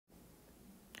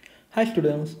Hi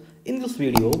students, in this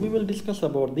video we will discuss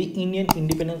about the Indian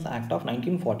Independence Act of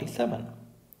 1947.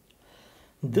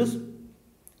 This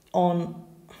on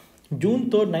June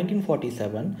 3rd,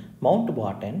 1947,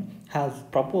 Mountbatten has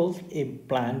proposed a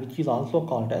plan which is also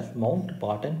called as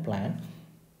Mountbatten Plan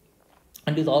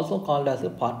and is also called as a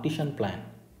partition plan.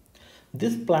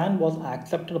 This plan was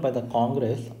accepted by the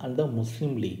Congress and the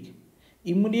Muslim League.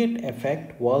 Immediate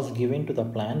effect was given to the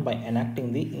plan by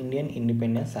enacting the Indian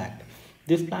Independence Act.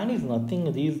 This plan is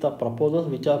nothing, these are the proposals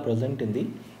which are present in the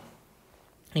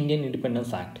Indian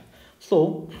Independence Act.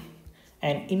 So,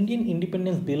 an Indian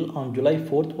Independence Bill on July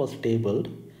 4th was tabled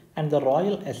and the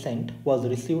royal assent was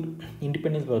received.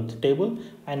 Independence was tabled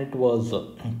and it was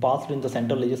passed in the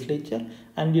central legislature,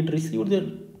 and it received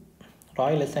the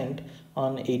royal assent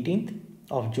on 18th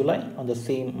of July on the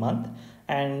same month,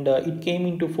 and it came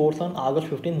into force on August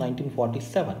 15,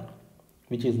 1947,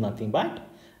 which is nothing but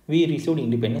we received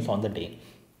independence on the day.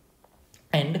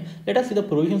 And let us see the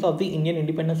provisions of the Indian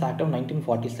Independence Act of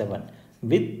 1947.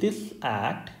 With this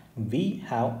act, we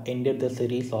have ended the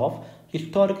series of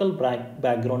historical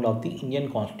background of the Indian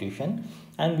Constitution,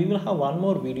 and we will have one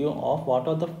more video of what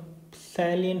are the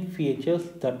salient features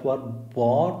that were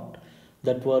borrowed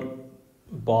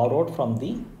from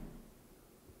the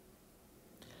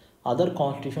other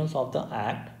constitutions of the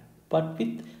act, but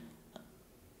with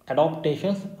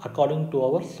adaptations according to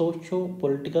our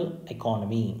socio-political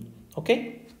economy.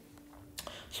 Okay,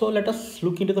 so let us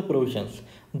look into the provisions.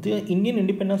 The Indian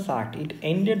Independence Act, it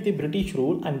ended the British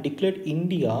rule and declared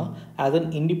India as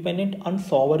an independent and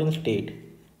sovereign state.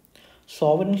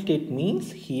 Sovereign state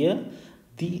means here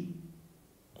the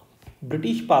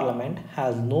British Parliament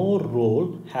has no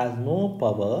role, has no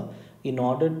power in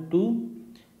order to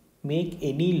make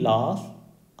any laws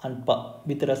and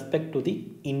with respect to the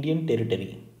Indian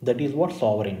territory. That is what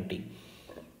sovereignty.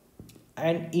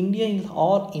 And India is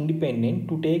all independent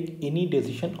to take any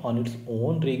decision on its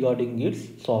own regarding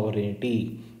its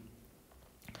sovereignty.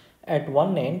 At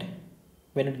one end,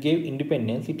 when it gave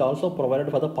independence, it also provided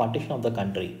for the partition of the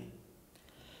country,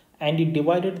 and it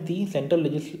divided the central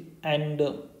legislature, and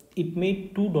it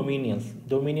made two dominions,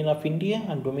 Dominion of India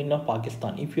and Dominion of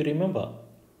Pakistan. If you remember,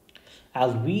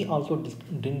 as we also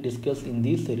didn't discuss in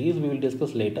this series, we will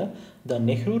discuss later, the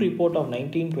Nehru report of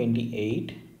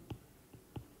 1928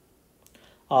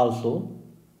 also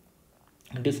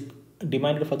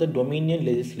demanded for the Dominion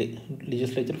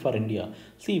legislature for India.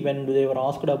 See, when they were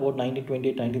asked about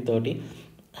 1928, 1930,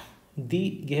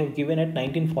 they have given at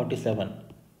 1947.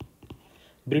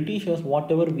 Britishers,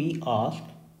 whatever we asked,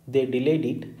 they delayed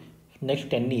it next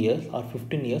 10 years or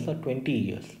 15 years or 20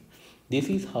 years. This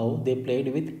is how they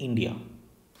played with India.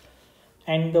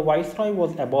 And the Viceroy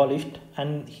was abolished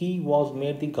and he was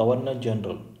made the Governor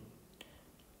General.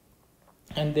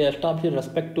 And they established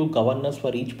respect to governors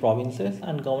for each provinces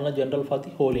and Governor General for the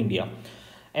whole India.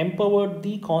 Empowered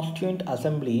the constituent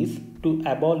assemblies to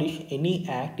abolish any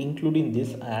act including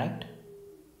this act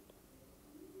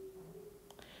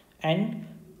and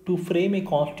to frame a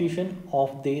constitution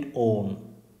of their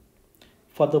own.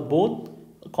 For the both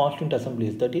constituent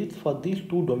assemblies, that is for these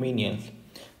two dominions,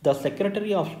 the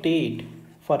Secretary of State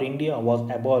for India was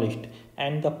abolished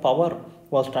and the power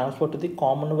was transferred to the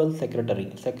Commonwealth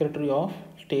Secretary of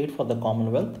State for the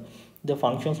Commonwealth. The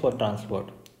functions were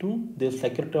transferred to the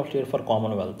Secretary of State for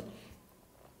Commonwealth.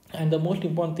 And the most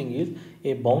important thing is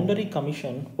a boundary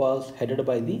commission was headed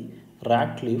by the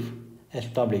Radcliffe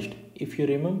established. If you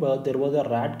remember, there was a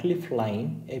Radcliffe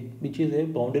line, which is a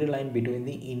boundary line between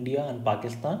the India and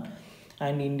Pakistan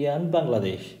and India and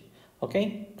Bangladesh.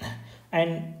 Okay,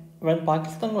 and when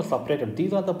Pakistan was separated,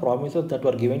 these are the provinces that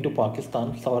were given to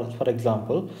Pakistan. So, for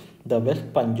example, the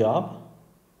West Punjab,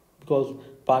 because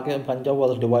Punjab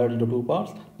was divided into two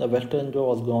parts, the Western Punjab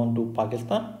was gone to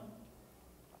Pakistan,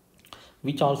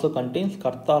 which also contains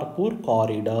Kartarpur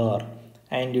corridor,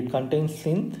 and it contains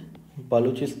Sindh,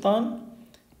 Balochistan,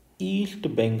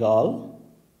 East Bengal,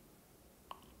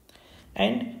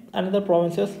 and another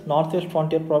provinces, Northwest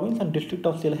Frontier Province and District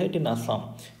of Sylhet in Assam.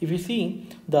 If you see,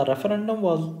 the referendum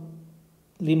was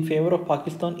in favor of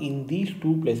Pakistan in these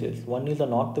two places. One is the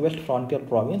Northwest Frontier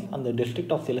Province and the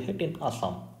District of Sylhet in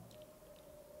Assam.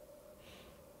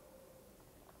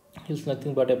 It's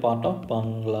nothing but a part of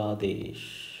Bangladesh.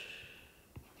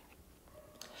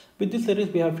 With this series,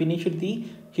 we have finished the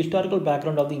historical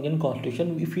background of the Indian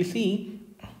Constitution. If you see,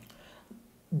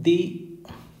 the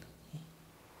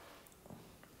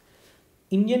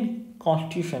Indian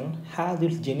Constitution has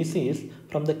its genesis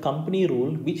from the company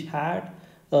rule, which had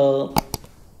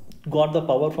got the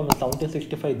power from the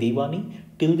 1765 Diwani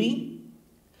till the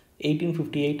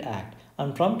 1858 Act,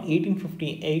 and from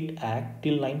 1858 Act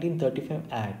till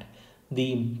 1935 Act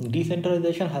the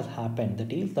decentralization has happened.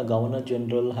 That is, the governor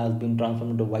general has been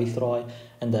transformed into viceroy,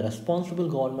 and the responsible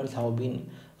governments have been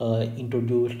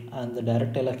introduced, and the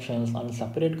direct elections and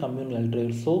separate communal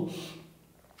electorates. So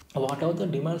whatever the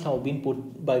demands have been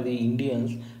put by the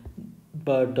Indians,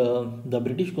 but the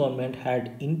British government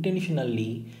had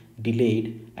intentionally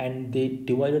delayed, and they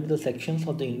divided the sections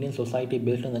of the Indian society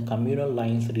based on the communal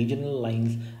lines, regional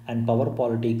lines, and power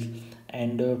politics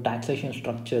and taxation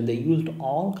structure. They used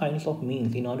all kinds of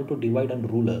means in order to divide and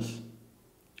rule us.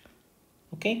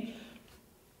 Okay.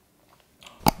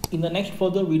 In the next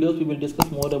further videos, we will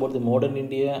discuss more about the modern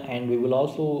India, and we will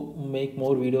also make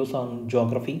more videos on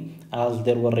geography as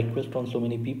there were requests from so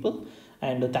many people.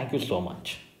 And thank you so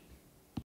much.